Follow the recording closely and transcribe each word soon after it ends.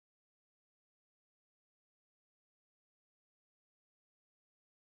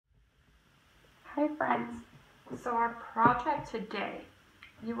Hi friends, so our project today,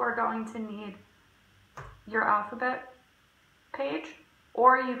 you are going to need your alphabet page,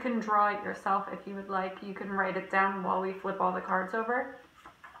 or you can draw it yourself if you would like. You can write it down while we flip all the cards over.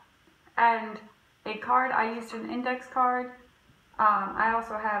 And a card, I used an index card. I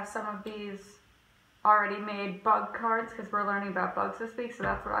also have some of these already made bug cards because we're learning about bugs this week, so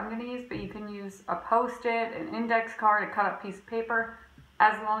that's what I'm going to use. But you can use a post-it, an index card, a cut up piece of paper,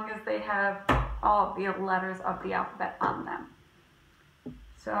 as long as they have all of the letters of the alphabet on them.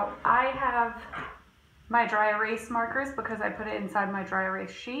 So I have my dry erase markers because I put it inside my dry erase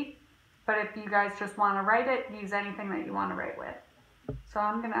sheet. But if you guys just want to write it, use anything that you want to write with. So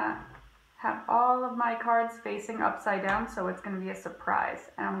I'm going to have all of my cards facing upside down, so it's going to be a surprise.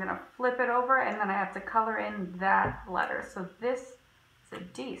 And I'm going to flip it over, and then I have to color in that letter. So this is a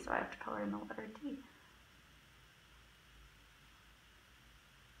D, so I have to color in the letter D.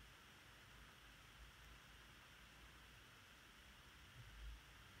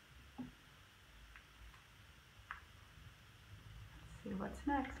 Let's see what's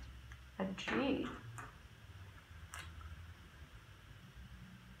next. A G.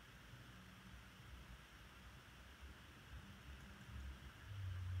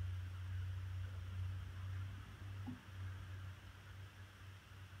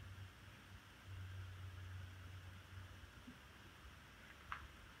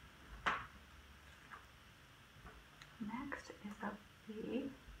 Next is a B.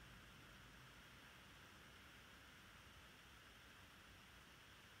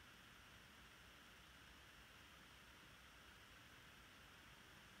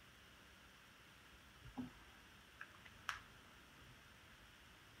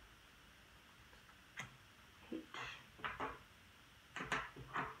 H.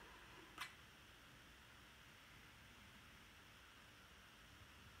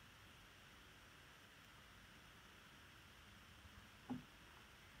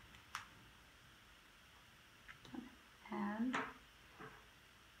 And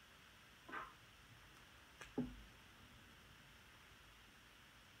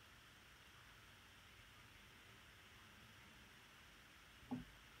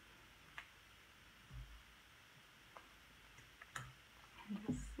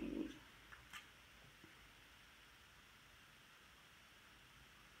a C.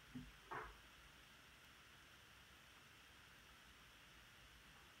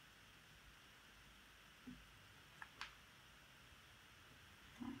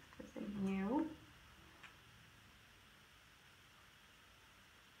 Next is a U.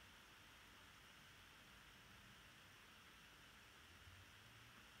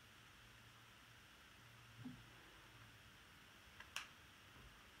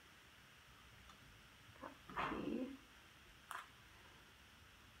 P.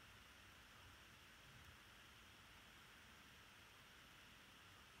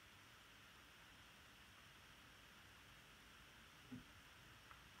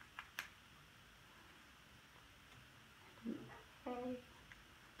 A.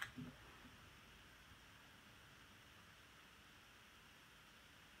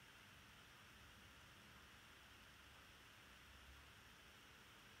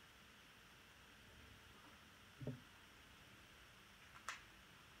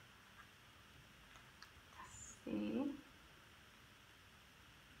 C.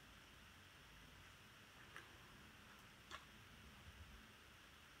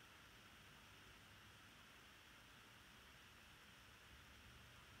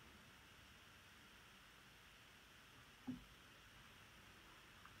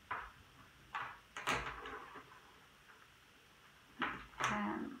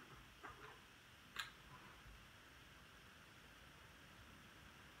 M.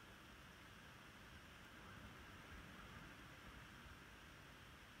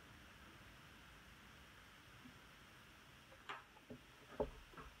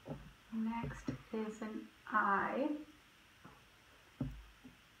 Next is an I.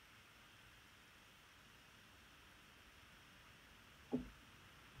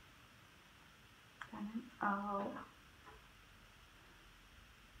 Then an O.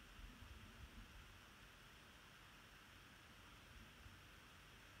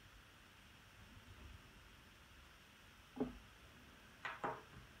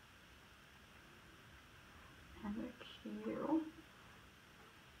 And a Q.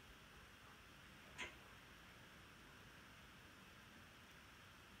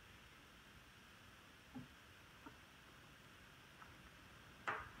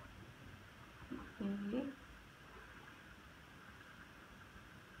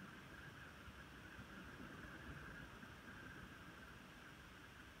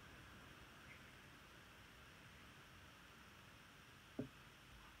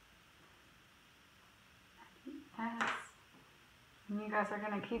 And you guys are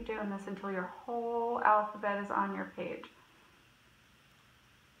going to keep doing this until your whole alphabet is on your page.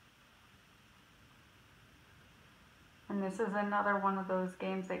 And this is another one of those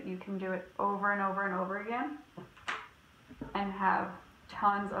games that you can do it over and over and over again and have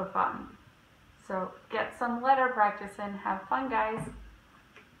tons of fun. So get some letter practice in. Have fun, guys.